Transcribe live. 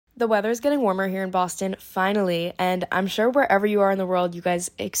The weather is getting warmer here in Boston, finally, and I'm sure wherever you are in the world, you guys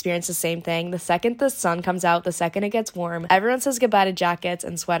experience the same thing. The second the sun comes out, the second it gets warm, everyone says goodbye to jackets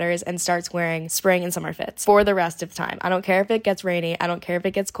and sweaters and starts wearing spring and summer fits for the rest of time. I don't care if it gets rainy. I don't care if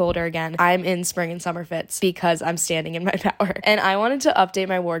it gets colder again. I'm in spring and summer fits because I'm standing in my power. And I wanted to update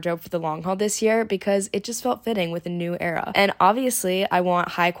my wardrobe for the long haul this year because it just felt fitting with a new era. And obviously, I want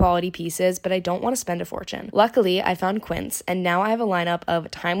high quality pieces, but I don't want to spend a fortune. Luckily, I found Quince, and now I have a lineup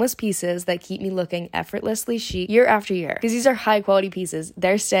of timeless pieces that keep me looking effortlessly chic year after year. Because these are high quality pieces,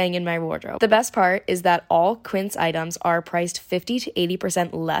 they're staying in my wardrobe. The best part is that all Quince items are priced 50 to 80%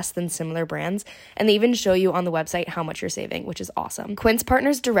 less than similar brands, and they even show you on the website how much you're saving, which is awesome. Quince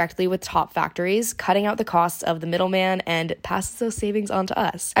partners directly with top factories, cutting out the costs of the middleman and passes those savings on to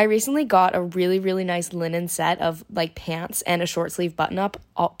us. I recently got a really nice linen set of like pants and a short sleeve button up,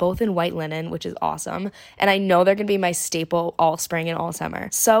 both in white linen, which is awesome. And I know they're gonna be my staple all spring and all summer.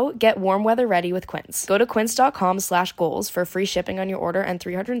 So get warm weather ready with Quince. Go to quince.com/goals for free shipping on your order and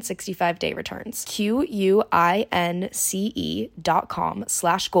 365-day returns.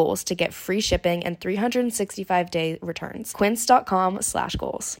 QUINCE.com/goals to get free shipping and 365-day returns.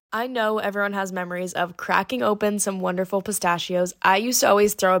 Quince.com/goals. I know everyone has memories of cracking open some wonderful pistachios. I used to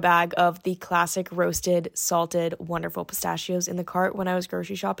always throw a bag of the classic roasted, salted, wonderful pistachios in the cart when I was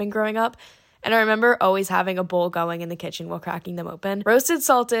grocery shopping growing up. And I remember always having a bowl going in the kitchen while cracking them open. Roasted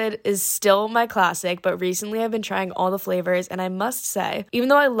salted is still my classic, but recently I've been trying all the flavors, and I must say, even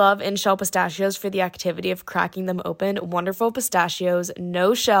though I love in-shell pistachios for the activity of cracking them open, Wonderful Pistachios,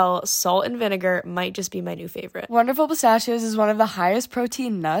 no shell, salt and vinegar might just be my new favorite. Wonderful Pistachios is one of the highest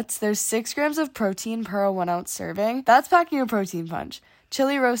protein nuts. There's 6 grams of protein per 1 ounce serving. That's packing a protein punch.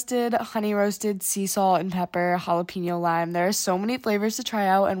 Chili roasted, honey roasted, sea salt and pepper, jalapeno lime. There are so many flavors to try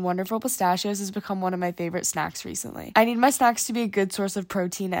out, and Wonderful Pistachios has become one of my favorite snacks recently. I need my snacks to be a good source of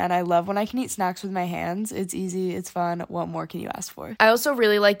protein, and I love when I can eat snacks with my hands. It's easy, it's fun. What more can you ask for? I also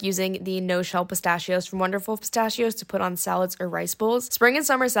really like using the no-shell pistachios from Wonderful Pistachios to put on salads or rice bowls. Spring and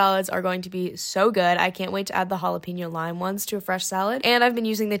summer salads are going to be so good. I can't wait to add the jalapeno lime ones to a fresh salad, and I've been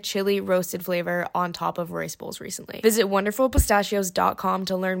using the chili roasted flavor on top of rice bowls recently. Visit wonderfulpistachios.com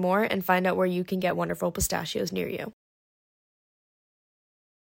to learn more and find out where you can get Wonderful Pistachios near you.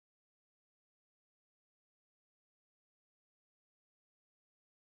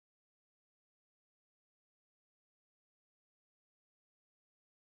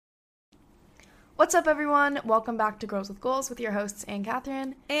 What's up, everyone? Welcome back to Girls with Goals with your hosts, Anne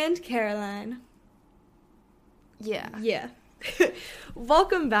Catherine and Caroline. Yeah.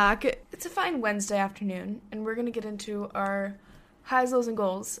 Welcome back. It's a fine Wednesday afternoon, and we're going to get into our highs, lows, and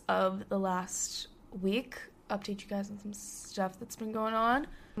goals of the last week. Update you guys on some stuff that's been going on.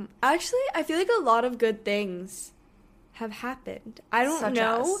 Actually, I feel like a lot of good things have happened. I don't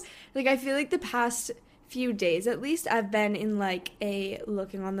know. Like, I feel like the past few days, at least, I've been in, like, a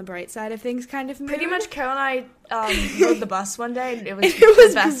looking on the bright side of things kind of mood. Pretty much, Carol and I rode the bus one day, and it was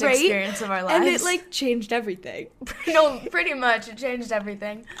the best great experience of our lives. And it, like, changed everything. No, pretty much. It changed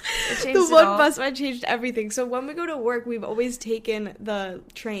everything. It changed the it one all. bus ride changed everything. So when we go to work, we've always taken the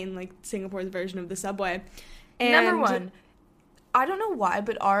train, like Singapore's version of the subway. And Number one, I don't know why,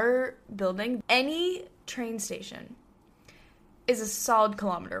 but our building, any train station, is a solid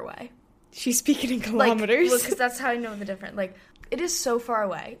kilometer away. She's speaking in kilometers. Like, because that's how I know the difference. Like, it is so far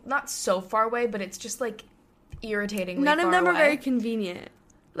away. Not so far away, but it's just, like, irritatingly None far of them away. are very convenient.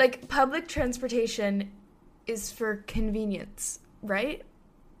 Like, public transportation is for convenience, right?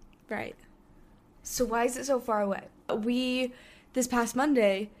 Right. So why is it so far away? This past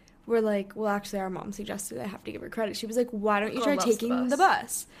Monday, were like, well, actually, our mom suggested, I have to give her credit. She was like, why don't you try taking the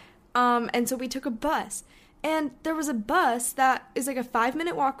bus? And so we took a bus. And there was a bus that is like a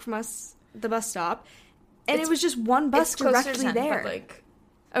 5-minute walk from us, the bus stop, and it was just one bus directly there. But like,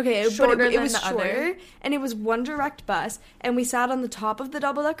 okay, but it was shorter, other. And it was one direct bus, and we sat on the top of the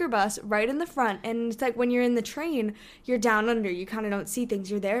double-decker bus, right in the front, and it's like when you're in the train, you're down under, you kind of don't see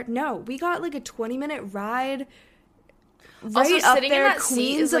things, you're there. No, we got like a 20-minute ride right also, up sitting there, in that queens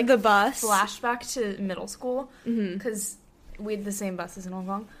seat is, of like, the bus. Flashback to middle school, because we had the same buses in Hong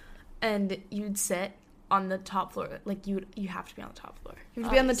Kong, and you'd sit on the top floor. Like, you have to be on the top floor. You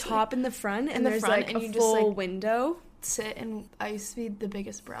have to be on the top in the front, and there's like a full window. Sit, and I used to be the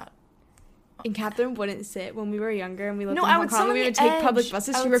biggest brat. And Catherine wouldn't sit when we were younger, and we lived No, in I Hong would Kong, sit on and we the would take edge. public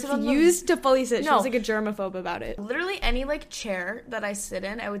buses. I She would sit on the- refused to fully sit. She No. was like a germaphobe about it. Literally any, like, chair that I sit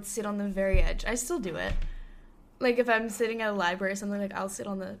in, I would sit on the very edge. I still do it. Like, if I'm sitting at a library or something, like, I'll sit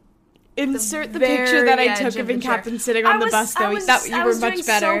on the Insert the picture that I took of Captain sitting on the bus, though. You were much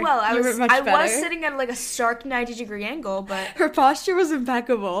better. So well. I was was sitting at like a stark 90-degree angle, but her posture was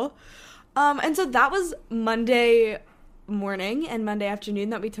impeccable. And so that was Monday morning and Monday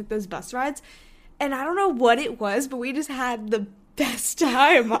afternoon that we took those bus rides. And I don't know what it was, but we just had the best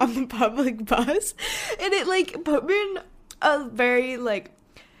time on the public bus. And it, like, put me in a very, like,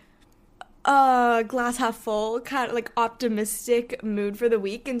 glass half full, kind of, like, optimistic mood for the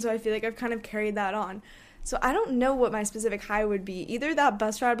week. And so I feel like I've kind of carried that on. So I don't know what my specific high would be. Either that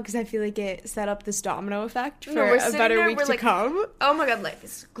bus ride, because I feel like it set up this domino effect for a better week to come. Oh my god, life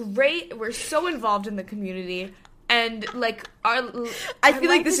is great. We're so involved in the community. And, like, I feel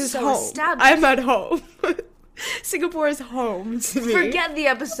like this is so home. Established. I'm at home. Singapore is home to me. Forget the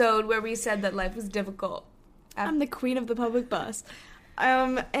episode where we said that life was difficult. I'm the queen of the public bus.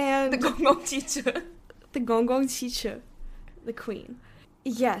 And the Gong Gong teacher. The Gong Gong teacher. The queen.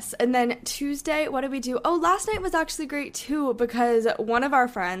 Yes, and then Tuesday, what did we do? Oh, last night was actually great, too, because one of our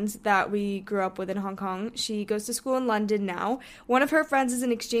friends that we grew up with in Hong Kong, she goes to school in London now. One of her friends is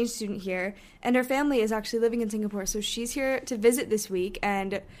an exchange student here, and her family is actually living in Singapore, so she's here to visit this week,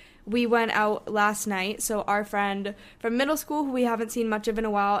 and we went out last night. So our friend from middle school, who we haven't seen much of in a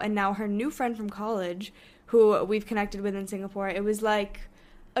while, and now her new friend from college, who we've connected with in Singapore, it was like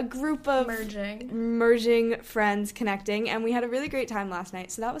a group of merging friends connecting, and we had a really great time last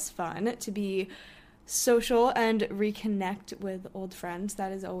night, so that was fun to be social and reconnect with old friends.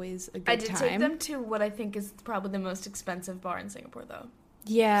 That is always a good time. I did take them to what I think is probably the most expensive bar in Singapore, though.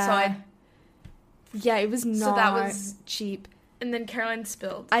 Yeah. It was not cheap. And then Caroline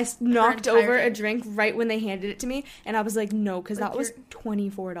spilled. I knocked over a drink right when they handed it to me, and I was like, no, because that was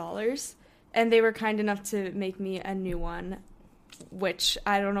 $24. And they were kind enough to make me a new one, which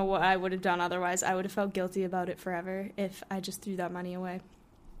I don't know what I would have done otherwise. I would have felt guilty about it forever if I just threw that money away.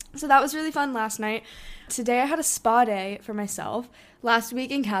 So that was really fun last night. Today I had a spa day for myself. Last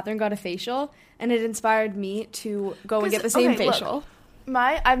week, Catherine got a facial, and it inspired me to go and get the same facial. Look,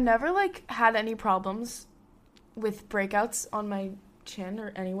 I've never, like, had any problems with breakouts on my chin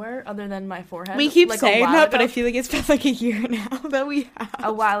or anywhere other than my forehead. We keep saying that, but I feel like it's been like a year now that we have.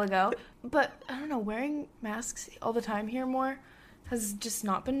 A while ago. But, I don't know, wearing masks all the time here more has just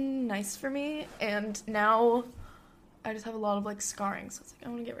not been nice for me, and now I just have a lot of, like, scarring, so it's like, I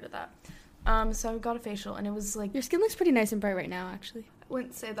want to get rid of that. So I got a facial, and it was, like... Your skin looks pretty nice and bright right now, actually. I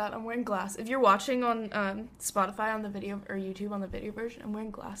wouldn't say that. I'm wearing glasses. If you're watching on Spotify on the video, or YouTube on the video version, I'm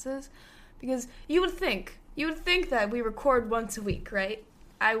wearing glasses, because you would think that we record once a week, right?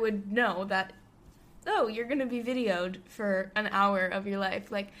 I would know that, oh, you're going to be videoed for an hour of your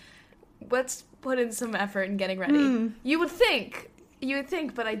life. Like, let's put in some effort in getting ready. You would think,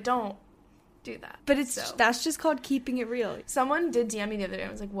 but I don't do that. But that's just called keeping it real. Someone did DM me the other day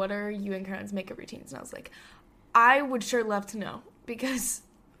and was like, what are you and Karen's makeup routines? And I was like, I would sure love to know, because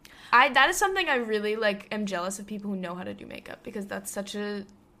that is something I really, like, am jealous of people who know how to do makeup, because that's such a,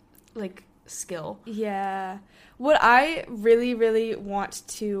 like, skill. Yeah. What I really, really want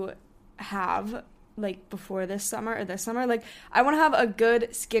to have, like, before this summer, like, I want to have a good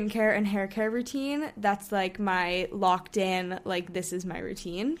skincare and hair care routine that's, like, my locked in, like, this is my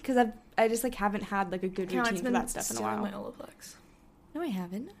routine, because I just, like, haven't had, like, a good routine for that stuff in a while. My Olaplex. No, I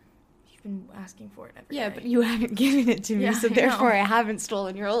haven't. You've been asking for it every day. But you haven't given it to me, so therefore I haven't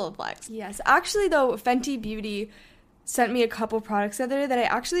stolen your Olaplex. Yes. Actually, though, Fenty Beauty sent me a couple products the other day that I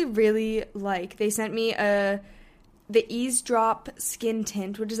actually really like. They sent me the Ease Drop Skin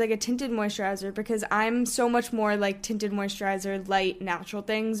Tint, which is like a tinted moisturizer, because I'm so much more like tinted moisturizer, light, natural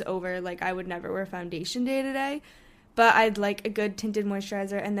things over, like, I would never wear foundation day to day, but I'd like a good tinted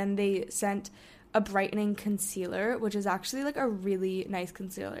moisturizer. And then they sent a brightening concealer, which is actually like a really nice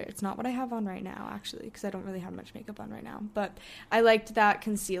concealer. It's not what I have on right now, actually, because I don't really have much makeup on right now, but I liked that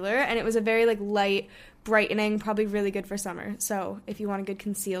concealer, and it was a very, like, light brightening, probably really good for summer. So if you want a good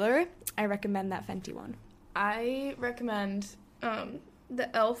concealer, I recommend that Fenty one. I recommend the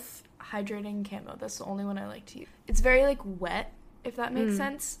e.l.f. Hydrating Camo. That's the only one I like to use. It's very, like, wet, if that makes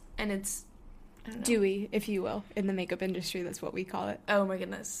sense, and it's, I don't know, dewy, if you will. In the makeup industry, that's what we call it. Oh my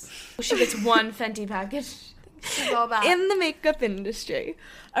goodness. She gets one Fenty package. She's all that. In the makeup industry.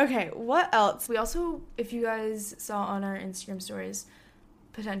 Okay, what else? We also, if you guys saw on our Instagram stories,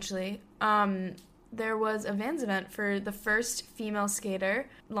 potentially, there was a Vans event for the first female skater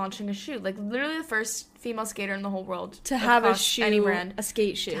launching a shoe. Like, literally the first female skater in the whole world to have a shoe, any brand, a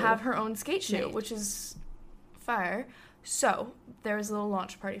skate shoe. To have her own skate shoe, which is fire. So, there was a little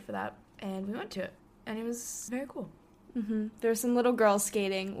launch party for that, and we went to it, and it was very cool. There was some little girls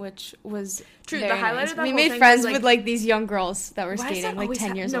skating, which was True. very The highlight nice. of that We whole made thing friends was, like, with like these young girls that were why does skating, that like always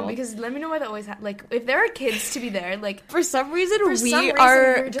 10 years no, old. because let me know why that always like if there are kids to be there, like For some reason, For we some reason, are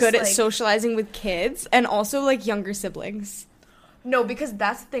we're just, good at like- socializing with kids and also like younger siblings. no, because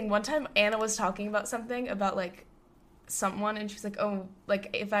that's the thing. One time Anna was talking about something about like someone, and she was like, oh, like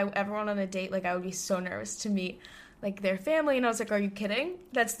if I ever went on a date, like I would be so nervous to meet like their family, and I was like, are you kidding?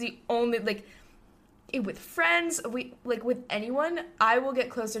 That's the only like with friends, we like with anyone, I will get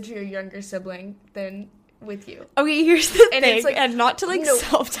closer to your younger sibling than with you. Okay, here's the And thing, it's like- and not to like no,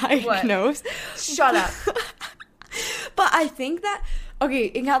 self-diagnose, Shut up. but I think that, okay,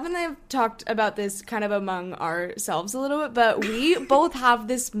 and Catherine and I have talked about this kind of among ourselves a little bit, but we both have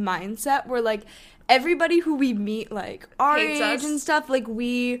this mindset where, like, everybody who we meet, like, our Hates age us. and stuff, like,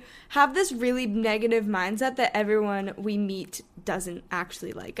 we have this really negative mindset that everyone we meet doesn't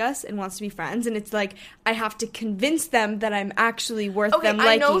actually like us and wants to be friends, and it's like, I have to convince them that I'm actually worth Okay, them I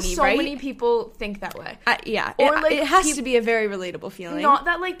liking know me, so right? many people think that way. Yeah, Or, it, like, it has to be a very relatable feeling. Not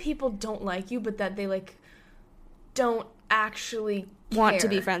that like people don't like you, but that they like don't actually want to care.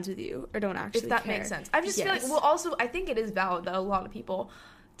 be friends with you or don't actually If that care. makes sense. I just feel like, Yes. well, also I think it is valid that a lot of people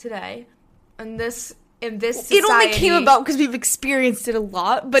today in this society, It only came about because we've experienced it a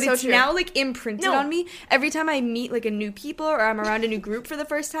lot, but So it's true. now like imprinted No. on me. Every time I meet like a new people or I'm around a new group for the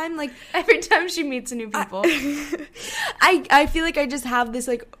first time, like every time she meets new people. I feel like I just have this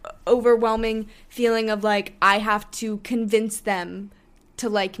like overwhelming feeling of like I have to convince them to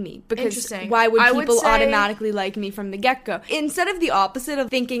like me, because Interesting. why would I would people say- automatically like me from the get-go, instead of the opposite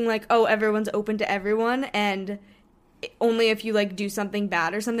of thinking like, oh, everyone's open to everyone and only if you like do something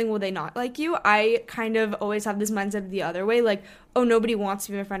bad or something will they not like you. I kind of always have this mindset the other way, like, oh, nobody wants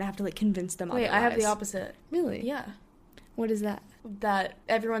to be my friend, I have to like convince them Wait, otherwise. I have the opposite. Really? Yeah. What is that? That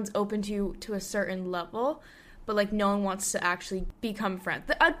everyone's open to a certain level, but like no one wants to actually become friends.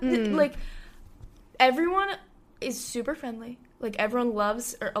 Like everyone is super friendly. Like everyone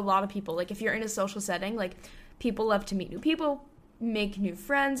loves, or a lot of people, like if you're in a social setting, like people love to meet new people, make new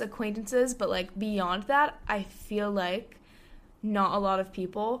friends, acquaintances, but like beyond that, I feel like not a lot of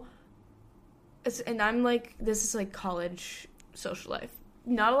people, and I'm like, this is like college social life,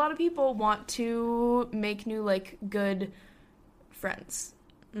 not a lot of people want to make new like good friends.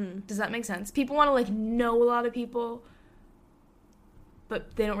 Does that make sense? People want to like know a lot of people,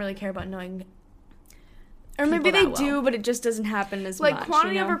 but they don't really care about knowing. Or maybe people they that do, well. but it just doesn't happen as Like much.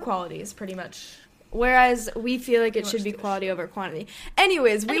 quantity you know? over quality is pretty much. Whereas we feel like it Pretty should much be the quality over quantity.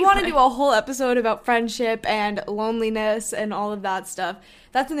 Anyways, we want to Anyway. do a whole episode about friendship and loneliness and all of that stuff.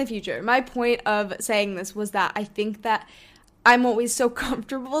 That's in the future. My point of saying this was that I think that I'm always so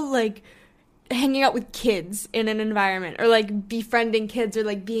comfortable, like, hanging out with kids in an environment, or, like, befriending kids, or,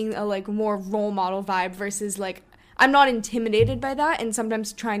 like, being a, like, more role model vibe versus, like, I'm not intimidated by that, and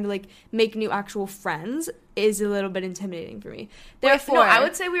sometimes trying to, like, make new actual friends is a little bit intimidating for me. Therefore, No, I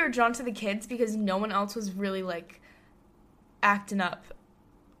would say we were drawn to the kids because no one else was really like acting up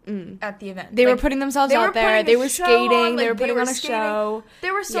at the event. they were Like, putting themselves they were out there. putting They a were show skating. on, They like, were putting on a skating. show.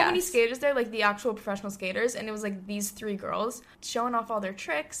 There were so many Yes. skaters there, like the actual professional skaters, and it was like these three girls showing off all their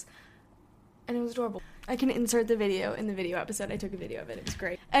tricks, and it was adorable. I can insert the video in the video episode. I took a video of it. It was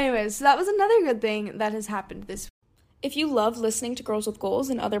great. Anyways, so that was another good thing that has happened this week. If you love listening to Girls with Goals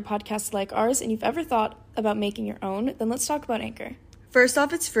and other podcasts like ours, and you've ever thought about making your own, then let's talk about Anchor. First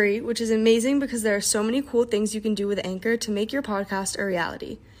off, it's free, which is amazing because there are so many cool things you can do with Anchor to make your podcast a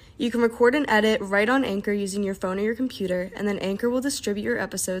reality. You can record and edit right on Anchor using your phone or your computer, and then Anchor will distribute your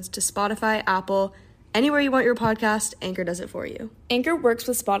episodes to Spotify, Apple, anywhere you want your podcast. Anchor does it for you. Anchor works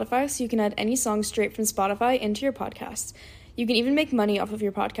with Spotify, so you can add any song straight from Spotify into your podcast. You can even make money off of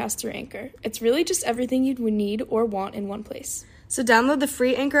your podcast through Anchor. It's really just everything you'd need or want in one place. So download the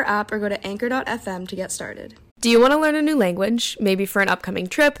free Anchor app or go to anchor.fm to get started. Do you want to learn a new language? Maybe for an upcoming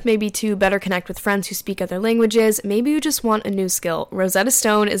trip, maybe to better connect with friends who speak other languages, maybe you just want a new skill. Rosetta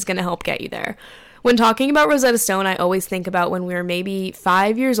Stone is going to help get you there. When talking about Rosetta Stone, I always think about when we were maybe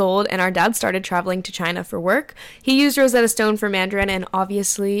 5 years old and our dad started traveling to China for work. He used Rosetta Stone for Mandarin, and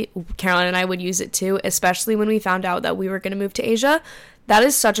obviously Caroline and I would use it too, especially when we found out that we were going to move to Asia. That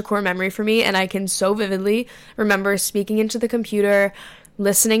is such a core memory for me, and I can so vividly remember speaking into the computer,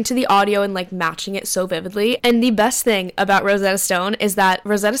 listening to the audio, and like matching it so vividly. And the best thing about Rosetta Stone is that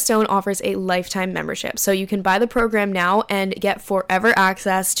Rosetta Stone offers a lifetime membership. So you can buy the program now and get forever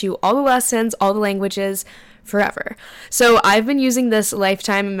access to all the lessons, all the languages, forever. So I've been using this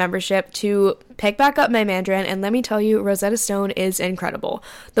lifetime membership to pick back up my Mandarin, and let me tell you, Rosetta Stone is incredible.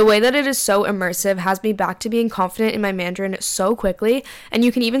 The way that it is so immersive has me back to being confident in my Mandarin so quickly, and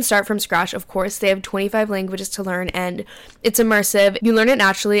you can even start from scratch. Of course, they have 25 languages to learn, and it's immersive. You learn it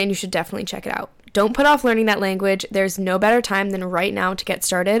naturally, and you should definitely check it out. Don't put off learning that language. There's no better time than right now to get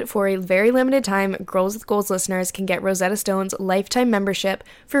started. For a very limited time, Girls with Goals listeners can get Rosetta Stone's lifetime membership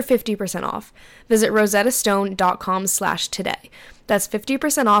for 50% off. Visit rosettastone.com/today. That's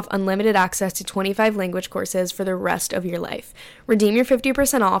 50% off unlimited access to 25 language courses for the rest of your life. Redeem your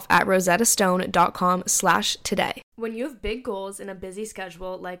 50% off at rosettastone.com/today. When you have big goals and a busy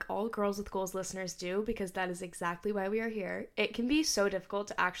schedule, like all Girls with Goals listeners do, because that is exactly why we are here, it can be so difficult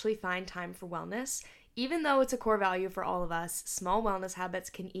to actually find time for wellness. Even though it's a core value for all of us, small wellness habits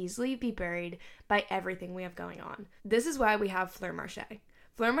can easily be buried by everything we have going on. This is why we have Fleur Marché.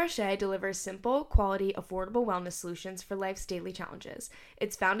 Fleur Marché delivers simple, quality, affordable wellness solutions for life's daily challenges.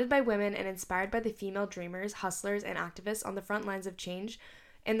 It's founded by women and inspired by the female dreamers, hustlers, and activists on the front lines of change,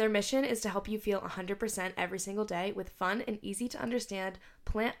 and their mission is to help you feel 100% every single day with fun and easy-to-understand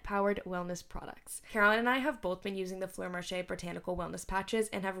plant-powered wellness products. Caroline and I have both been using the Fleur Marché Botanical Wellness Patches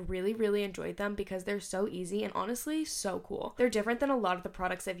and have really, really enjoyed them because they're so easy and honestly so cool. They're different than a lot of the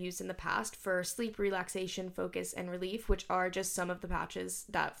products I've used in the past for sleep, relaxation, focus, and relief, which are just some of the patches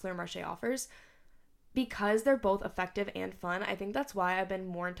that Fleur Marché offers. Because they're both effective and fun, I think that's why I've been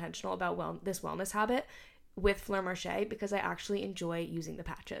more intentional about this wellness habit with Fleur Marché, because I actually enjoy using the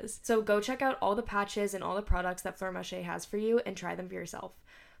patches. So go check out all the patches and all the products that Fleur Marché has for you and try them for yourself.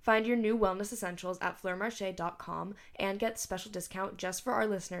 Find your new wellness essentials at fleurmarche.com and get special discount just for our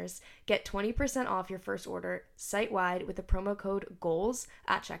listeners. Get 20% off your first order site-wide with the promo code GOALS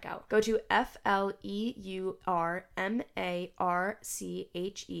at checkout. Go to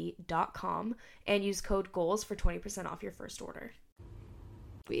fleurmarche.com and use code GOALS for 20% off your first order.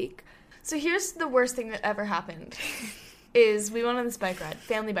 Week. So here's the worst thing that ever happened is we went on this bike ride,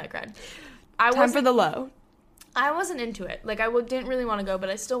 family bike ride. Time for the low. I wasn't into it. Like, I didn't really want to go,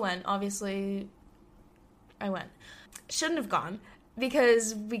 but I still went. Obviously, I went. Shouldn't have gone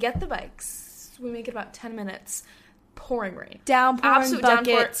because we get the bikes. We make it about 10 minutes. Pouring rain. Downpouring, absolute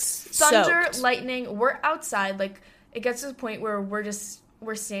buckets, downpour. Thunder, soaked. Lightning. We're outside. Like, it gets to the point where we're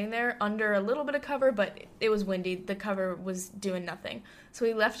standing there under a little bit of cover, but it was windy. The cover was doing nothing. So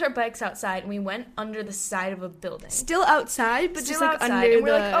we left our bikes outside, and we went under the side of a building. Still outside, but still just, like, outside. under and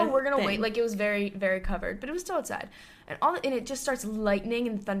we're like, the we're going to thing. wait. Like, it was very, very covered, but it was still outside. And it just starts lightning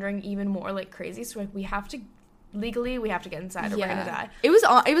and thundering even more like crazy. So, like, we have to get inside or we're going to die. It was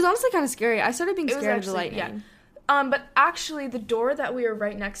honestly kind of scary. I started being It was scared of the actually- lightning. yeah. But actually, the door that we were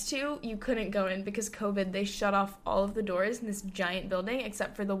right next to, you couldn't go in because COVID, they shut off all of the doors in this giant building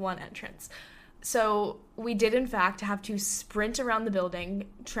except for the one entrance. So we did, in fact, have to sprint around the building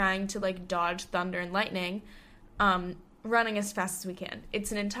trying to, like, dodge thunder and lightning, running as fast as we can.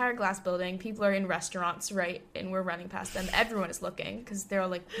 It's an entire glass building. People are in restaurants, right? And we're running past them. Everyone is looking because they're all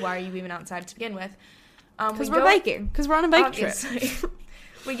like, why are you even outside to begin with? Because we're biking. Because we're on a bike trip.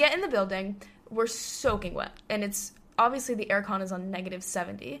 We get in the building. We're soaking wet. And it's obviously the aircon is on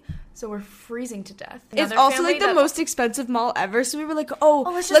 -70. So we're freezing to death. It's also, like, the most expensive mall ever. So we were like,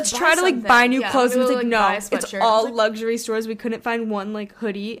 let's try to, like, buy new clothes. And it's like, no, it's all luxury stores. We couldn't find one, like,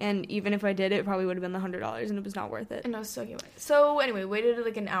 hoodie. And even if I did, it probably would have been the $100. And it was not worth it. And I was soaking wet. So anyway, waited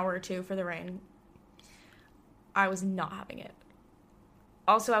like an hour or two for the rain. I was not having it.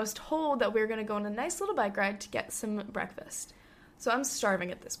 Also, I was told that we were going to go on a nice little bike ride to get some breakfast. So I'm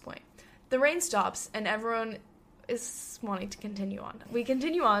starving at this point. The rain stops, and everyone is wanting to continue on. We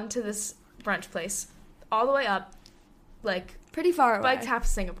continue on to this brunch place, all the way up, like, pretty far away. Like half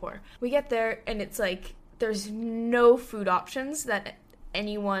Singapore. We get there, and it's like, there's no food options that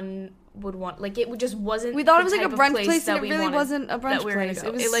anyone would want. Like, it just wasn't. We thought it was like a brunch place, and it really wasn't a brunch place.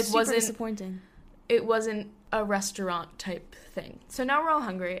 It was super disappointing. It wasn't a restaurant type thing. So now we're all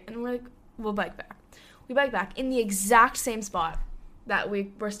hungry, and we're like, we'll bike back. We bike back in the exact same spot that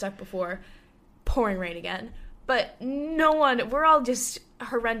we were stuck before, pouring rain again. But we're all just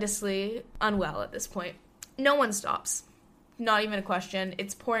horrendously unwell at this point. No one stops. Not even a question.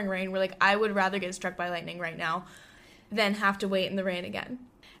 It's pouring rain. We're like, I would rather get struck by lightning right now than have to wait in the rain again.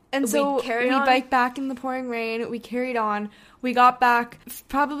 And so we biked back in the pouring rain. We carried on. We got back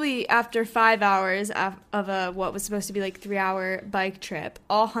probably after 5 hours of what was supposed to be like 3-hour bike trip.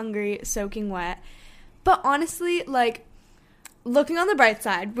 All hungry, soaking wet. But honestly, like, looking on the bright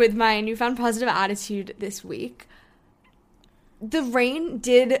side with my newfound positive attitude this week, the rain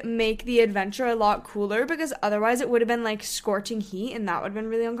did make the adventure a lot cooler because otherwise it would have been like scorching heat and that would have been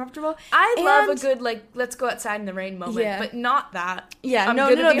really uncomfortable. I love a good like let's go outside in the rain moment, Yeah. but not that. Yeah, I'm no.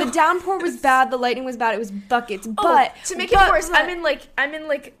 gonna be The downpour was bad. The lightning was bad. It was buckets. Oh, But to make it worse, I'm in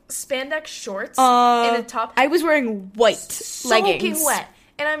like spandex shorts in a top. I was wearing white soaking leggings. wet,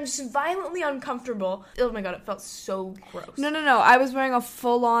 and I'm just violently uncomfortable. Oh my god, it felt so gross. No. I was wearing a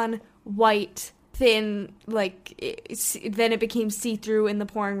full-on white thin, like, then it became see-through in the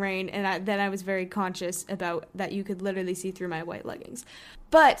pouring rain, and then I was very conscious about that you could literally see through my white leggings.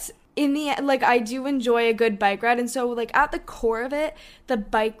 But in the end, like, I do enjoy a good bike ride, and so, like, at the core of it, the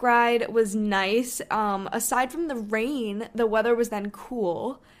bike ride was nice. Aside from the rain, the weather was then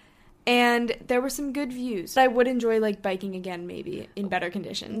cool, and there were some good views. I would enjoy, like, biking again, maybe, in better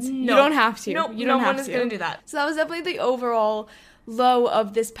conditions. No. You don't have to. No, you don't no have one is to. going to do that. So that was definitely the overall low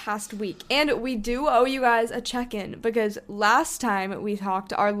of this past week. And we do owe you guys a check-in because last time we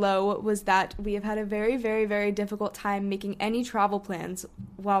talked, our low was that we have had a very, very, very difficult time making any travel plans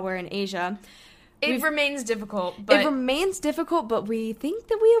while we're in Asia. It remains difficult, but It remains difficult, but we think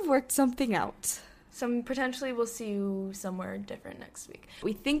that we have worked something out. potentially we'll see you somewhere different next week.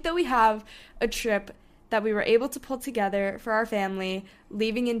 We think that we have a trip that we were able to pull together for our family,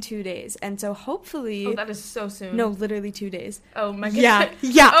 leaving in 2 days. And so hopefully... Oh, that is so soon. No, literally 2 days. Oh my goodness.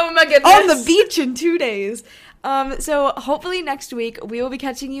 Yeah. Oh my goodness. On the beach in 2 days. So hopefully next week we will be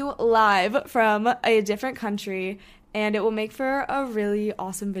catching you live from a different country, and it will make for a really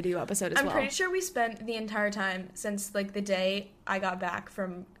awesome video episode as well. I'm pretty sure we spent the entire time since like the day I got back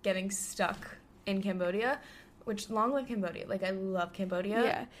from getting stuck in Cambodia, which long live Cambodia. Like I love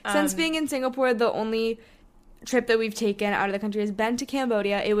Cambodia. Yeah. Since being in Singapore, the only trip that we've taken out of the country has been to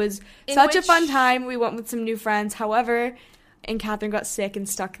Cambodia. It was such a fun time. We went with some new friends. However, and Catherine got sick and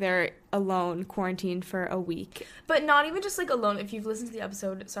stuck there alone, quarantined for a week. But not even just like alone. If you've listened to the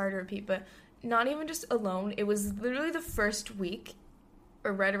episode, sorry to repeat, but not even just alone. It was literally the first week,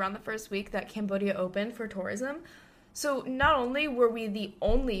 or right around the first week, that Cambodia opened for tourism. So not only were we the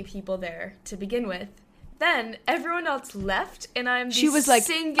only people there to begin with, then everyone else left, and I'm the She was like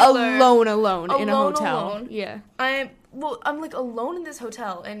singular, alone in a hotel. alone. Yeah. I'm like alone in this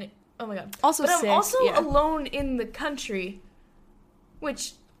hotel, and oh my god. Also but sick, I'm also yeah. alone in the country,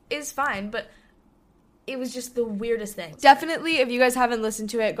 which is fine, but it was just the weirdest thing. Definitely, if you guys haven't listened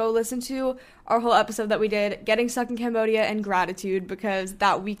to it, go listen to our whole episode that we did, Getting Stuck in Cambodia and Gratitude, because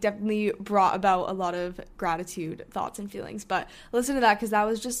that week definitely brought about a lot of gratitude thoughts and feelings. But listen to that, because that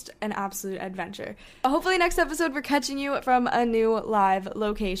was just an absolute adventure. Hopefully next episode we're catching you from a new live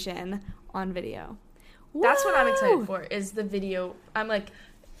location on video. That's what I'm Woo! excited for, is the video. I'm like,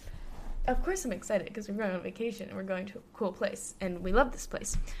 of course I'm excited because we're going on vacation and we're going to a cool place and we love this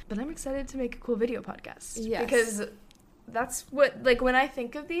place. But I'm excited to make a cool video podcast. Yes. Because that's what, like, when I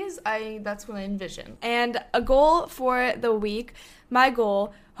think of these, that's what I envision. And a goal for the week, my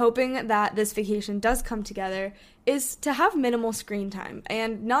goal, hoping that this vacation does come together, is to have minimal screen time.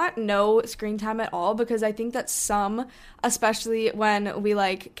 And not no screen time at all, because I think that some, especially when we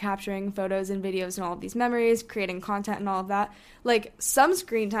like capturing photos and videos and all of these memories, creating content and all of that, like some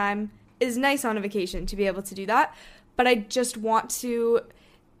screen time is nice on a vacation to be able to do that. But I just want to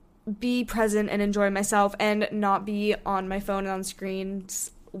be present and enjoy myself and not be on my phone and on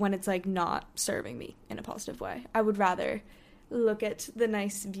screens when it's like not serving me in a positive way. I would rather look at the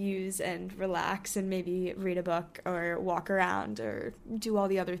nice views and relax and maybe read a book or walk around or do all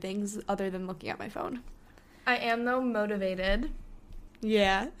the other things other than looking at my phone. I am, though, motivated.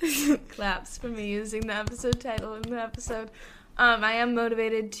 Yeah. Claps for me using the episode title in the episode. I am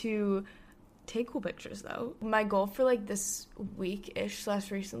motivated to take cool pictures, though. My goal for, like, this week-ish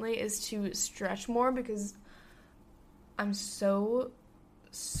 / recently is to stretch more because I'm so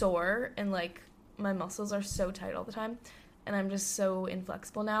sore and, like, my muscles are so tight all the time. And I'm just so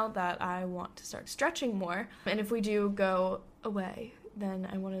inflexible now that I want to start stretching more. And if we do go away, then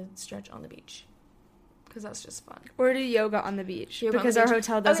I want to stretch on the beach. Because that's just fun. Or do yoga on the beach. Yoga on because the our beach.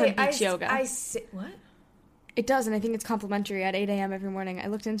 hotel does Okay, have beach yoga. What? It does, and I think it's complimentary at 8 a.m. every morning. I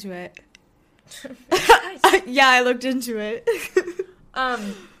looked into it. Nice. Yeah, I looked into it.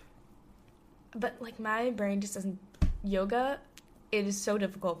 But, like, my brain just doesn't... Yoga, it is so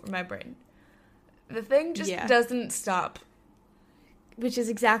difficult for my brain. The thing just doesn't stop. Which is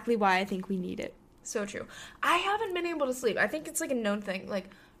exactly why I think we need it. So true. I haven't been able to sleep. I think it's, like, a known thing. Like,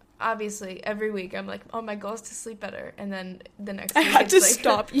 obviously, every week I'm like, oh, my goal is to sleep better. And then the next week I had it's to like...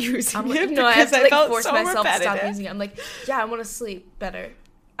 stop using I'm it like, no, I have to, because like, felt force so myself to stop repetitive. using it. I'm like, yeah, I want to sleep better.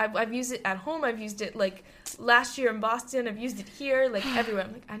 I've used it at home. I've used it, like, last year in Boston. I've used it here, like, everywhere.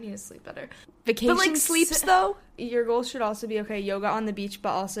 I'm like, I need to sleep better. Vacation But, like, sleeps, though, your goal should also be, okay, yoga on the beach, but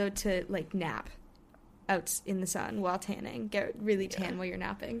also to, like, nap out in the sun while tanning. Get really tan while you're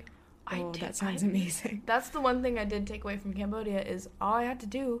napping. That sounds amazing. That's the one thing I did take away from Cambodia is all I had to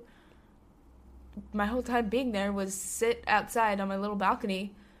do my whole time being there was sit outside on my little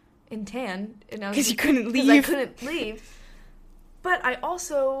balcony and tan. Because you couldn't leave. Because I couldn't leave. But I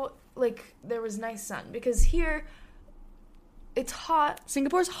also, like, there was nice sun. Because here, it's hot.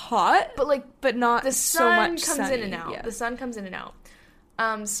 Singapore's hot, but not the so sun much comes sunny. in and out. Yeah. The sun comes in and out.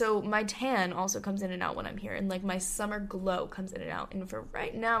 So my tan also comes in and out when I'm here. And, like, my summer glow comes in and out. And for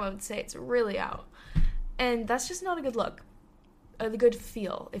right now, I would say it's really out. And that's just not a good look. A good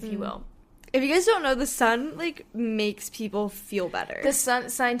feel, if you will. If you guys don't know, the sun, like, makes people feel better. The sun,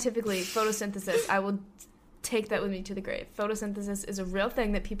 scientifically, photosynthesis, I will take that with me to the grave. Photosynthesis is a real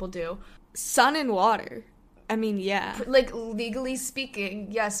thing that people do. Sun and water. I mean, yeah. Like, legally speaking,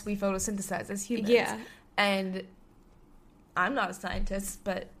 yes, we photosynthesize as humans. Yeah. And I'm not a scientist,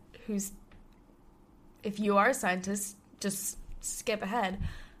 but if you are a scientist, just skip ahead,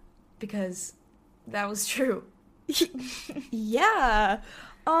 because that was true. Yeah.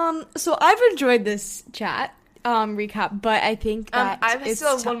 So I've enjoyed this chat, recap, but I think that I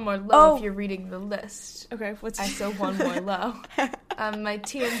still have one more low if you're reading the list. Okay, I still have one more low. My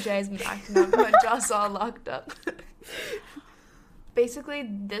TMJ's been acting up. My jaw's all locked up. Basically,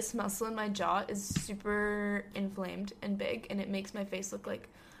 this muscle in my jaw is super inflamed and big, and it makes my face look like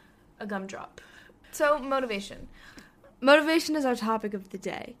a gumdrop. So, motivation. Motivation is our topic of the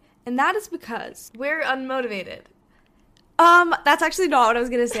day, and that is because we're unmotivated. That's actually not what I was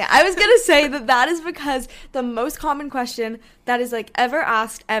gonna say. I was gonna say that is because the most common question that is, like, ever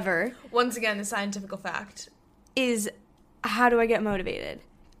asked ever, once again, a scientific fact, is how do I get motivated?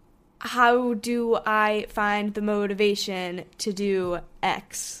 How do I find the motivation to do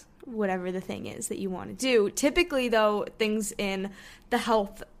X, whatever the thing is that you want to do? Typically, though, things in the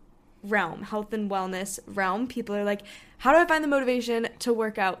health realm, health and wellness realm, people are like, how do I find the motivation to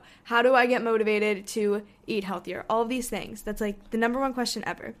work out? How do I get motivated to eat healthier? All of these things. That's, like, the number one question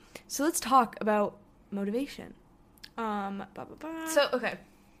ever. So let's talk about motivation. So, okay.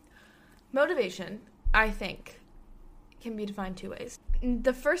 Motivation, I think, can be defined two ways.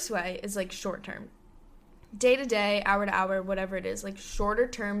 The first way is, like, short term. Day to day, hour to hour, whatever it is, like, shorter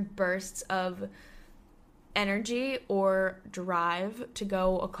term bursts of energy or drive to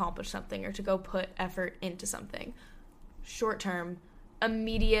go accomplish something or to go put effort into something. Short term,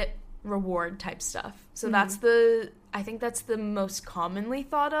 immediate reward type stuff. So I think that's the most commonly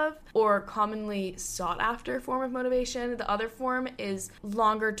thought of or commonly sought after form of motivation. The other form is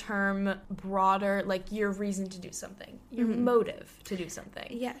longer term, broader, like your reason to do something, your motive to do something.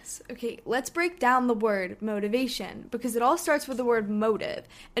 Yes. Okay, let's break down the word motivation, because it all starts with the word motive.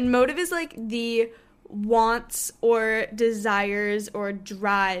 And motive is, like, the wants or desires or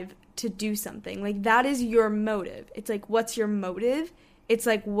drive to do something. Like, that is your motive. It's like, what's your motive? It's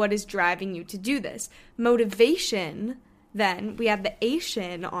like, what is driving you to do this? Motivation, then, we have the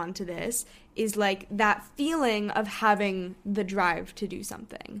ation onto this, is like that feeling of having the drive to do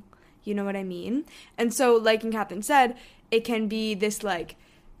something. You know what I mean? And so, like Catherine said, it can be this, like,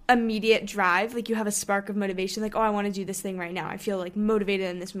 immediate drive, like you have a spark of motivation, like, oh, I want to do this thing right now. I feel, like, motivated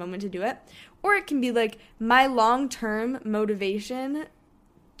in this moment to do it. Or it can be like, my long-term motivation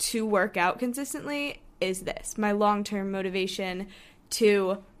to work out consistently is this. My long-term motivation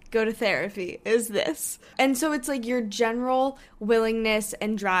to go to therapy is this. And so it's like your general willingness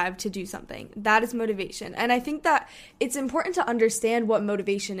and drive to do something. That is motivation. And I think that it's important to understand what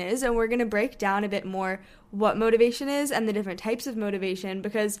motivation is, and we're going to break down a bit more what motivation is and the different types of motivation,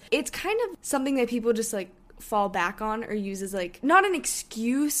 because it's kind of something that people just, like, fall back on or use as, like, not an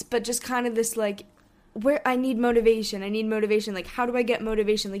excuse, but just kind of this, like, where I need motivation, like, how do I get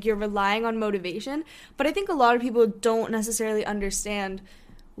motivation? Like, you're relying on motivation, but I think a lot of people don't necessarily understand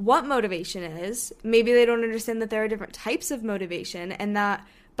what motivation is. Maybe they don't understand that there are different types of motivation, and that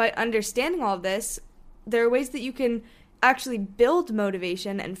by understanding all of this, there are ways that you can actually build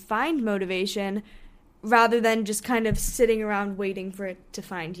motivation and find motivation rather than just kind of sitting around waiting for it to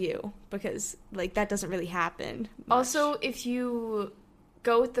find you, because, like, that doesn't really happen much. Also, if you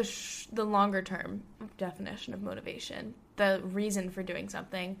go with the longer term definition of motivation, the reason for doing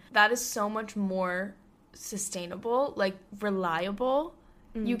something, that is so much more sustainable, like, reliable.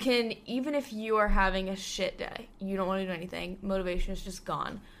 You can, even if you are having a shit day, you don't want to do anything, motivation is just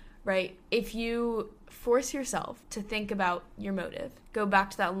gone. right? If you force yourself to think about your motive, go back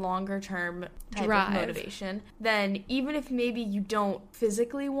to that longer term type of motivation, then even if maybe you don't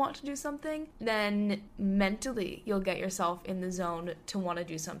physically want to do something, then mentally you'll get yourself in the zone to want to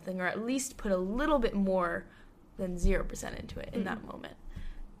do something, or at least put a little bit more than 0% into it in that moment.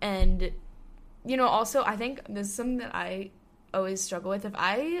 And, you know, also I think this is something that I always struggle with. If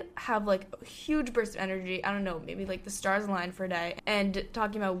I have like a huge burst of energy, I don't know, maybe like the stars align for a day, and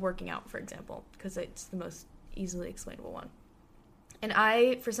talking about working out, for example, because it's the most easily explainable one. And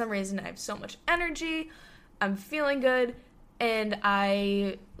I, for some reason, I have so much energy, I'm feeling good, and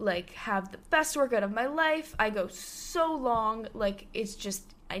I like have the best workout of my life. I go so long, like it's just,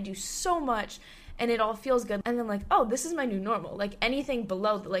 I do so much, and it all feels good. And then like, oh, this is my new normal. Like anything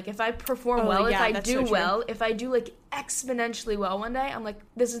below, like if I perform well, if I do well, if I do like exponentially well one day, I'm like,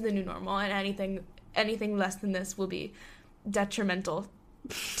 this is the new normal, and anything less than this will be detrimental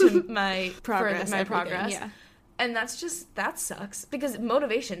to my progress. Yeah. And that sucks, because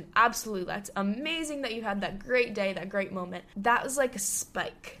motivation, absolutely, that's amazing that you had that great day, that great moment. That was like a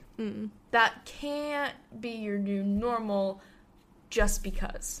spike. That can't be your new normal just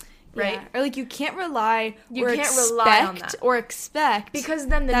because. Right? Yeah. Or like you can't rely on that or expect, because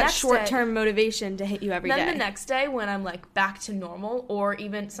then that short-term motivation to hit you every day. Then the next day when I'm like back to normal, or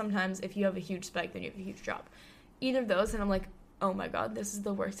even sometimes if you have a huge spike then you have a huge drop, either of those, and I'm like, oh my god, this is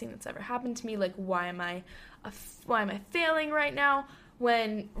the worst thing that's ever happened to me. Like why am I failing right now,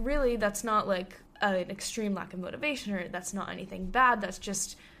 when really that's not like an extreme lack of motivation, or that's not anything bad. That's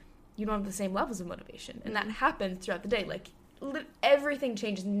just you don't have the same levels of motivation, and that happens throughout the day. Like everything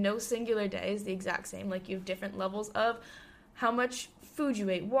changes. No singular day is the exact same. Like you have different levels of how much food you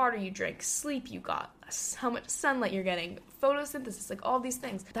ate, water you drank, sleep you got, how much sunlight you're getting, photosynthesis, like all these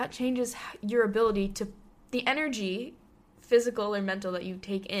things. That changes your ability to, the energy, physical or mental, that you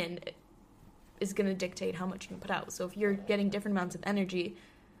take in is going to dictate how much you can put out. So if you're getting different amounts of energy,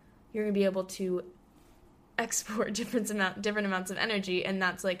 you're going to be able to export different amounts of energy, and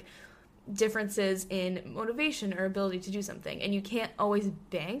that's like differences in motivation or ability to do something. And you can't always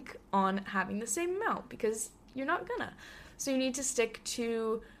bank on having the same amount, because you're not gonna. So you need to stick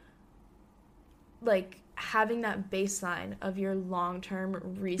to like having that baseline of your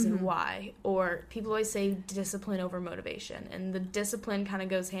long-term reason why. Or people always say discipline over motivation, and the discipline kind of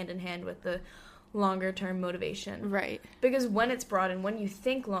goes hand in hand with the longer term motivation, right? Because when it's broad and when you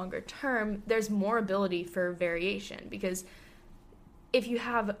think longer term, there's more ability for variation. Because if you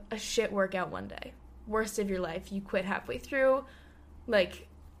have a shit workout one day, worst of your life, you quit halfway through, like,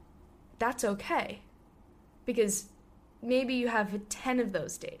 that's okay. Because maybe you have 10 of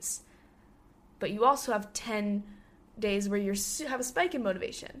those days, but you also have 10 days where you have a spike in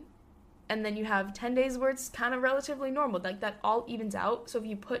motivation. And then you have 10 days where it's kind of relatively normal. Like, that all evens out. So if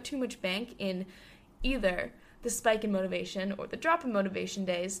you put too much bank in either the spike in motivation or the drop in motivation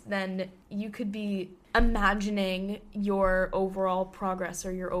days, then you could be imagining your overall progress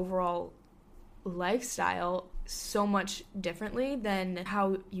or your overall lifestyle so much differently than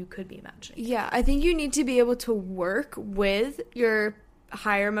how you could be imagining. Yeah, I think you need to be able to work with your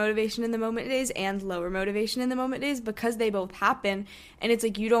higher motivation in the moment days and lower motivation in the moment days, because they both happen. And it's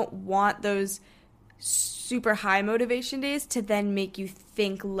like, you don't want those super high motivation days to then make you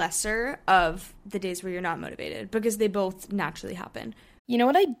think lesser of the days where you're not motivated, because they both naturally happen. You know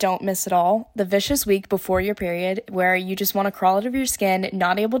what I don't miss at all? The vicious week before your period, where you just want to crawl out of your skin,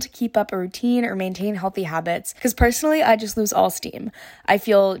 not able to keep up a routine or maintain healthy habits. Because personally, I just lose all steam. I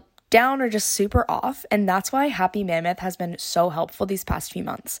feel down or just super off, and that's why Happy Mammoth has been so helpful these past few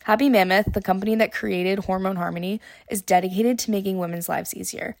months. Happy Mammoth, the company that created Hormone Harmony, is dedicated to making women's lives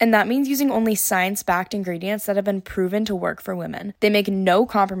easier. And that means using only science-backed ingredients that have been proven to work for women. They make no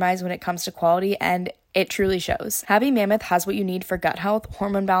compromise when it comes to quality, and it truly shows. Happy Mammoth has what you need for gut health,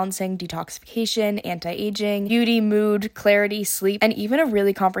 hormone balancing, detoxification, anti-aging, beauty, mood, clarity, sleep, and even a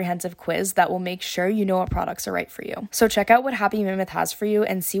really comprehensive quiz that will make sure you know what products are right for you. So check out what Happy Mammoth has for you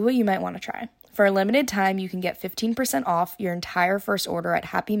and see what you might want to try. For a limited time, you can get 15% off your entire first order at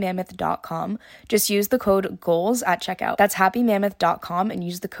happymammoth.com. Just use the code GOALS at checkout. That's happymammoth.com and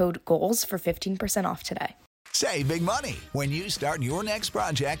use the code GOALS for 15% off today. Save big money when you start your next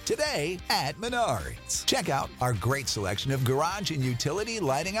project today at Menards. Check out our great selection of garage and utility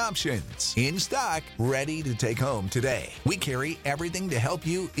lighting options. In stock, ready to take home today. We carry everything to help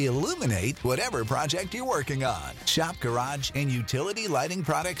you illuminate whatever project you're working on. Shop garage and utility lighting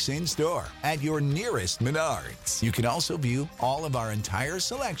products in store at your nearest Menards. You can also view all of our entire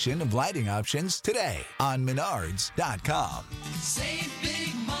selection of lighting options today on Menards.com. Save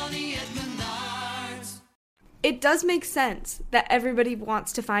big money at Menards. it does make sense that everybody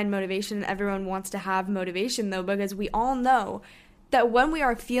wants to find motivation and everyone wants to have motivation, though, because we all know that when we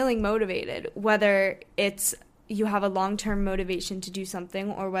are feeling motivated, whether it's you have a long-term motivation to do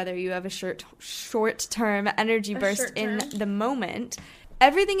something or whether you have a short-term energy burst in the moment,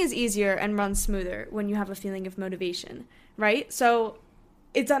 everything is easier and runs smoother when you have a feeling of motivation, right? So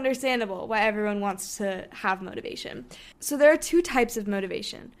it's understandable why everyone wants to have motivation. So there are two types of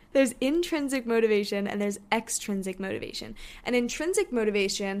motivation. There's intrinsic motivation and there's extrinsic motivation. And intrinsic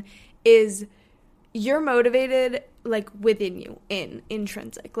motivation is you're motivated like within you,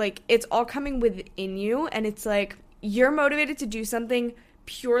 intrinsic. Like it's all coming within you, and it's like you're motivated to do something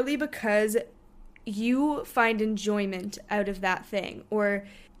purely because you find enjoyment out of that thing, or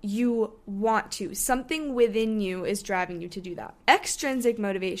you want to. Something within you is driving you to do that. Extrinsic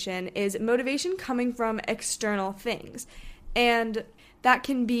motivation is motivation coming from external things. And that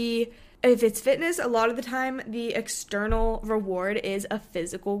can be, if it's fitness, a lot of the time the external reward is a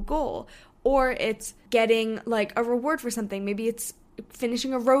physical goal. Or it's getting like a reward for something. Maybe it's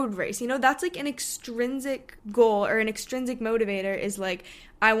finishing a road race. You know, that's like an extrinsic goal, or an extrinsic motivator is like,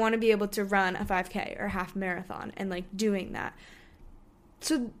 I want to be able to run a 5K or a half marathon, and like doing that.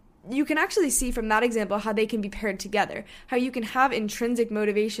 So you can actually see from that example how they can be paired together. How you can have intrinsic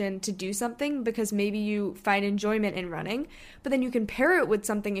motivation to do something because maybe you find enjoyment in running, but then you can pair it with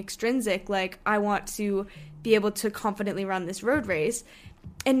something extrinsic like, I want to be able to confidently run this road race.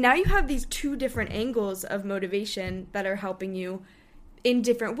 And now you have these two different angles of motivation that are helping you in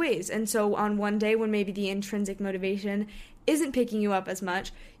different ways. And so on one day when maybe the intrinsic motivation isn't picking you up as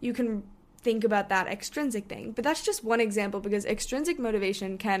much, you can think about that extrinsic thing. But that's just one example, because extrinsic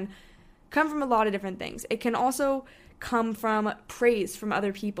motivation can come from a lot of different things. It can also come from praise from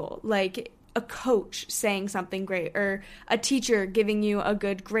other people, like a coach saying something great, or a teacher giving you a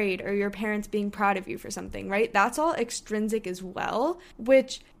good grade, or your parents being proud of you for something, right? That's all extrinsic as well,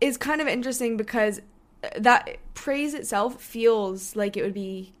 which is kind of interesting because that praise itself feels like it would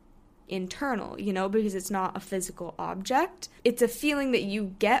be internal, you know, because it's not a physical object. It's a feeling that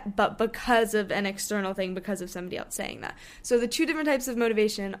you get, but because of an external thing, because of somebody else saying that. So the two different types of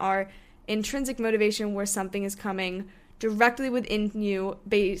motivation are intrinsic motivation, where something is coming directly within you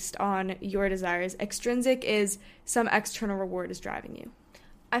based on your desires. Extrinsic is some external reward is driving you.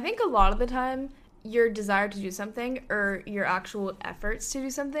 I think a lot of the time your desire to do something, or your actual efforts to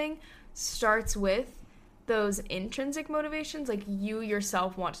do something, starts with those intrinsic motivations, like you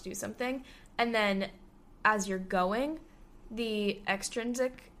yourself want to do something, and then as you're going, the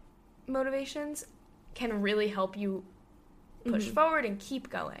extrinsic motivations can really help you push forward and keep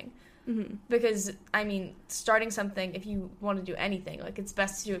going. Because, I mean, starting something, if you want to do anything, like, it's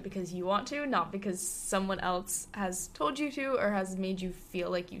best to do it because you want to, not because someone else has told you to or has made you feel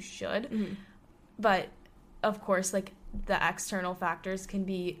like you should. But, of course, like, the external factors can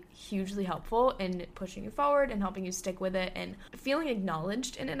be hugely helpful in pushing you forward and helping you stick with it and feeling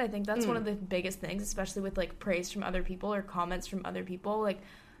acknowledged in it. I think that's one of the biggest things, especially with, like, praise from other people or comments from other people. Like,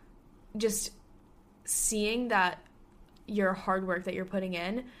 just seeing that your hard work that you're putting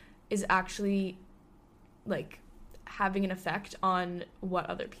in is actually, like, having an effect on what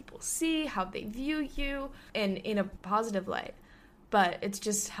other people see, how they view you, and in a positive light. But it's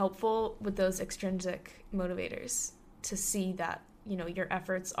just helpful with those extrinsic motivators to see that, you know, your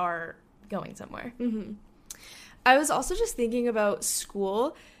efforts are going somewhere. I was also just thinking about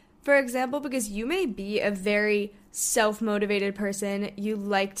school, for example, because you may be a very self-motivated person, you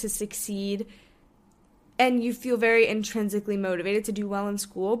like to succeed, and you feel very intrinsically motivated to do well in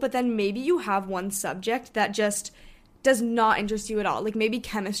school, but then maybe you have one subject that just does not interest you at all. Like maybe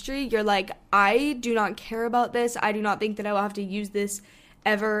chemistry, you're like, I do not care about this. I do not think that I will have to use this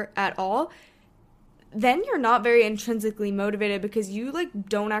ever at all. Then you're not very intrinsically motivated because you like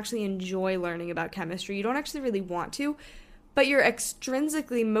don't actually enjoy learning about chemistry. You don't actually really want to, but you're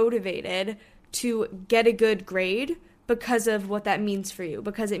extrinsically motivated to get a good grade because of what that means for you,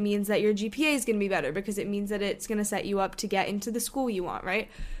 because it means that your GPA is going to be better, because it means that it's going to set you up to get into the school you want, right?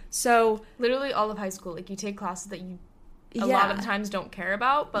 So literally all of high school, like you take classes that you a lot of times don't care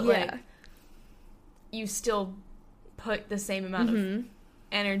about, but like you still put the same amount of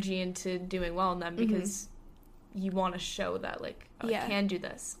energy into doing well in them because you want to show that like, oh, I can do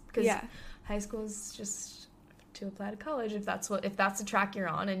this. Because high school is just to apply to college. If that's the track you're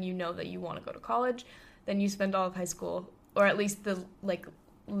on and you know that you want to go to college, then you spend all of high school, or at least the like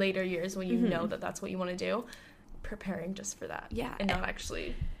later years when you know that that's what you want to do, preparing just for that. Yeah. And not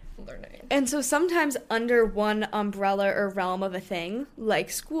actually learning. And so sometimes under one umbrella or realm of a thing, like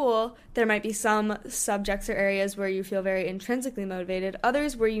school, there might be some subjects or areas where you feel very intrinsically motivated,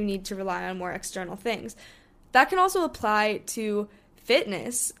 others where you need to rely on more external things. that can also apply to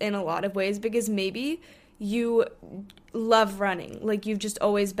fitness in a lot of ways, because maybe you love running. Like, you've just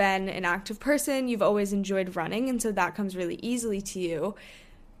always been an active person. You've always enjoyed running, and so that comes really easily to you.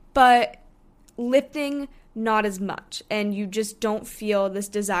 But lifting, not as much, and you just don't feel this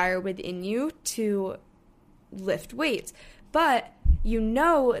desire within you to lift weights. But you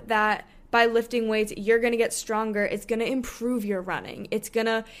know that by lifting weights, you're going to get stronger. It's going to improve your running. It's going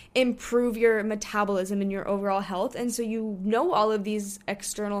to improve your metabolism and your overall health. And so you know all of these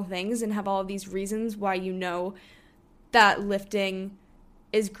external things and have all of these reasons why you know that lifting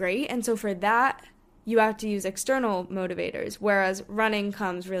is great. And so for that, you have to use external motivators, whereas running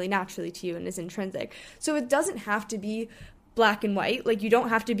comes really naturally to you and is intrinsic. So it doesn't have to be black and white. Like, you don't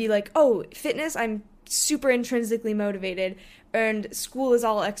have to be like, oh, fitness, I'm super intrinsically motivated, and school is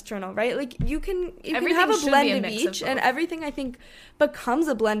all external, right? Like, you can have a blend of each, and everything, I think, becomes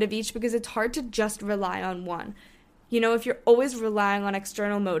a blend of each, because it's hard to just rely on one. You know, if you're always relying on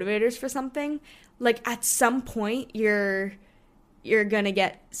external motivators for something, like, at some point you're gonna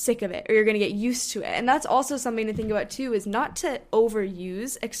get sick of it, or you're gonna get used to it. And that's also something to think about too, is not to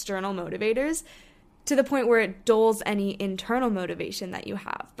overuse external motivators to the point where it dulls any internal motivation that you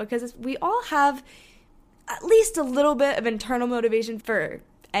have, because we all have at least a little bit of internal motivation for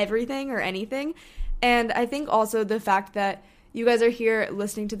everything or anything. And I think also the fact that you guys are here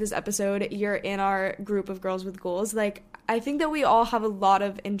listening to this episode, you're in our group of girls with goals, like, I think that we all have a lot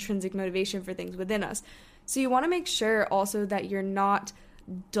of intrinsic motivation for things within us. So you want to make sure also that you're not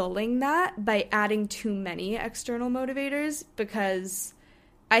dulling that by adding too many external motivators, because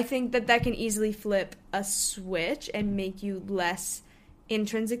I think that can easily flip a switch and make you less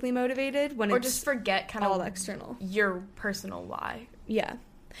intrinsically motivated when or just forget kind all of external, your personal why. Yeah.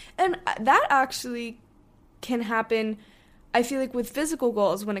 And that actually can happen, I feel like, with physical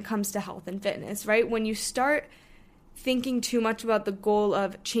goals when it comes to health and fitness, right? When you start thinking too much about the goal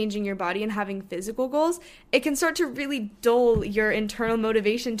of changing your body and having physical goals, it can start to really dull your internal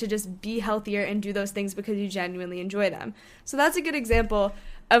motivation to just be healthier and do those things because you genuinely enjoy them. So that's a good example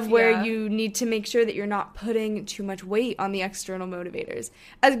of where you need to make sure that you're not putting too much weight on the external motivators.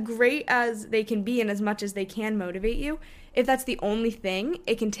 As great as they can be and as much as they can motivate you, if that's the only thing,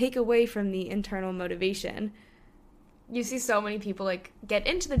 it can take away from the internal motivation. You see so many people, like, get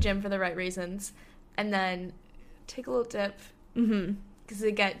into the gym for the right reasons and then take a little dip because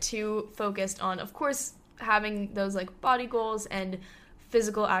they get too focused on, of course, having those, like, body goals and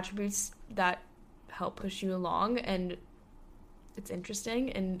physical attributes that help push you along, and it's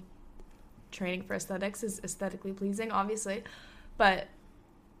interesting, and training for aesthetics is aesthetically pleasing, obviously, but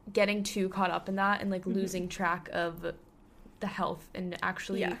getting too caught up in that and, like, losing track of the health and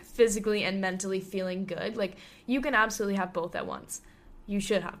actually physically and mentally feeling good. Like, you can absolutely have both at once. You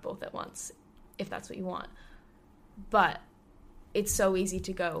should have both at once if that's what you want. But it's so easy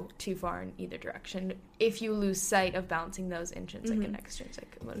to go too far in either direction if you lose sight of balancing those intrinsic and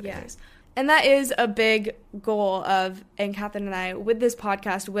extrinsic motivators. Yeah. And that is a big goal of, and Catherine and I, with this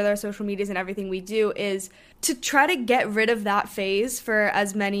podcast, with our social medias and everything we do, is to try to get rid of that phase for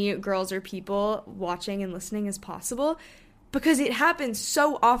as many girls or people watching and listening as possible, because it happens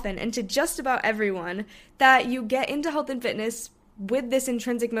so often, and to just about everyone, that you get into health and fitness with this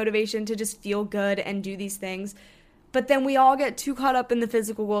intrinsic motivation to just feel good and do these things. But then we all get too caught up in the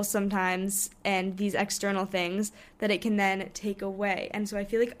physical goals sometimes and these external things that it can then take away. And so I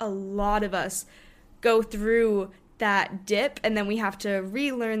feel like a lot of us go through that dip, and then we have to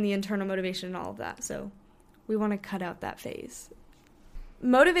relearn the internal motivation and all of that. So we want to cut out that phase.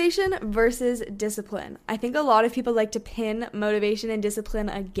 Motivation versus discipline. I think a lot of people like to pin motivation and discipline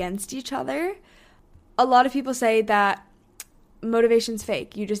against each other. A lot of people say that motivation's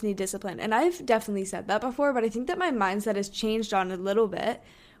fake, you just need discipline. And I've definitely said that before, but I think that my mindset has changed on a little bit,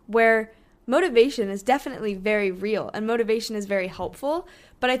 where motivation is definitely very real and motivation is very helpful,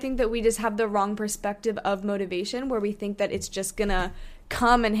 but I think that we just have the wrong perspective of motivation, where we think that it's just gonna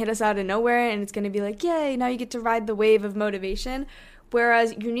come and hit us out of nowhere and it's gonna be like, yay, now you get to ride the wave of motivation.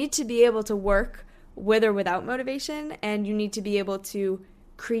 Whereas you need to be able to work with or without motivation, and you need to be able to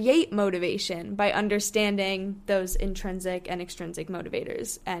create motivation by understanding those intrinsic and extrinsic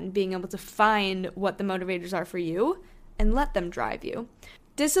motivators and being able to find what the motivators are for you and let them drive you.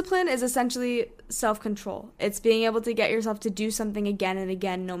 Discipline is essentially self-control. It's being able to get yourself to do something again and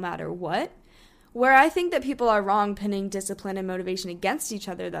again no matter what. Where I think that people are wrong pinning discipline and motivation against each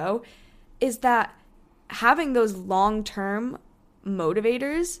other, though, is that having those long-term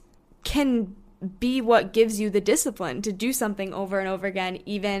motivators can be what gives you the discipline to do something over and over again,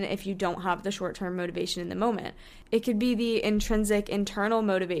 even if you don't have the short-term motivation in the moment. It could be the intrinsic internal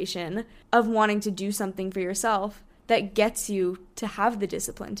motivation of wanting to do something for yourself that gets you to have the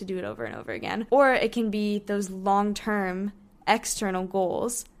discipline to do it over and over again. Or it can be those long-term external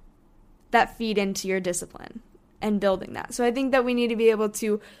goals that feed into your discipline and building that. So I think that we need to be able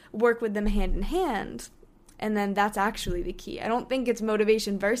to work with them hand in hand. And then that's actually the key. I don't think it's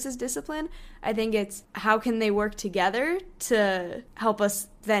motivation versus discipline. I think it's how can they work together to help us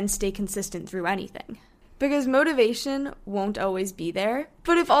then stay consistent through anything. Because motivation won't always be there.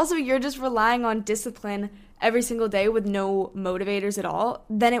 But if also you're just relying on discipline every single day with no motivators at all,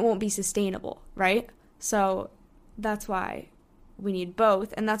 then it won't be sustainable, right? So that's why we need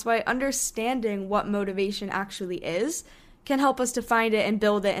both. And that's why understanding what motivation actually is can help us to find it and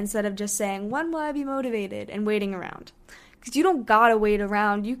build it instead of just saying, when will I be motivated, and waiting around. Because you don't gotta wait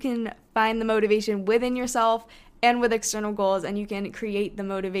around. You can find the motivation within yourself and with external goals, and you can create the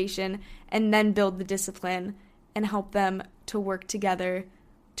motivation and then build the discipline and help them to work together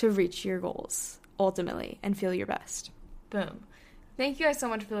to reach your goals ultimately and feel your best. Boom. Thank you guys so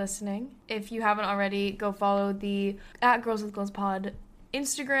much for listening. If you haven't already, go follow the @GirlsWithGoalsPod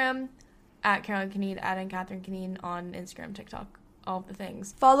Instagram, @Caroline Canine, @Catherine Canine on Instagram, TikTok, all of the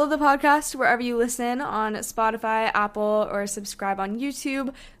things. Follow the podcast wherever you listen, on Spotify, Apple, or subscribe on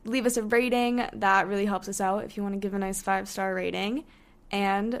YouTube. Leave us a rating. That really helps us out if you want to give a nice 5-star rating.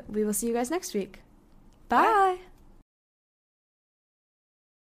 And we will see you guys next week. Bye.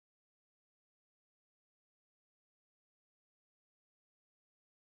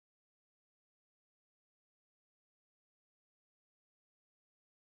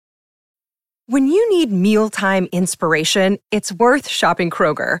 When you need mealtime inspiration, it's worth shopping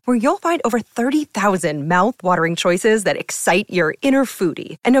Kroger, where you'll find over 30,000 mouth-watering choices that excite your inner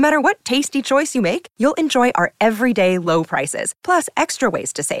foodie. And no matter what tasty choice you make, you'll enjoy our everyday low prices, plus extra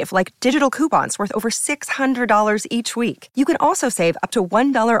ways to save, like digital coupons worth over $600 each week. You can also save up to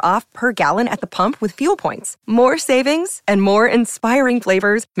 $1 off per gallon at the pump with fuel points. More savings and more inspiring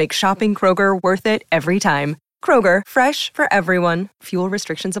flavors make shopping Kroger worth it every time. Kroger, fresh for everyone. Fuel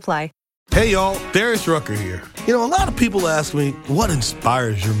restrictions apply. Hey, y'all, Darius Rucker here. You know, a lot of people ask me, what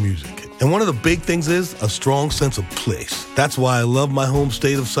inspires your music? And one of the big things is a strong sense of place. That's why I love my home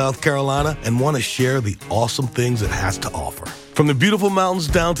state of South Carolina and want to share the awesome things it has to offer. From the beautiful mountains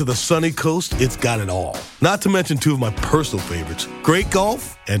down to the sunny coast, it's got it all. Not to mention two of my personal favorites, great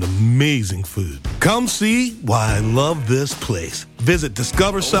golf and amazing food. Come see why I love this place. Visit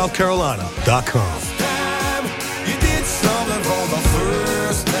discoversouthcarolina.com.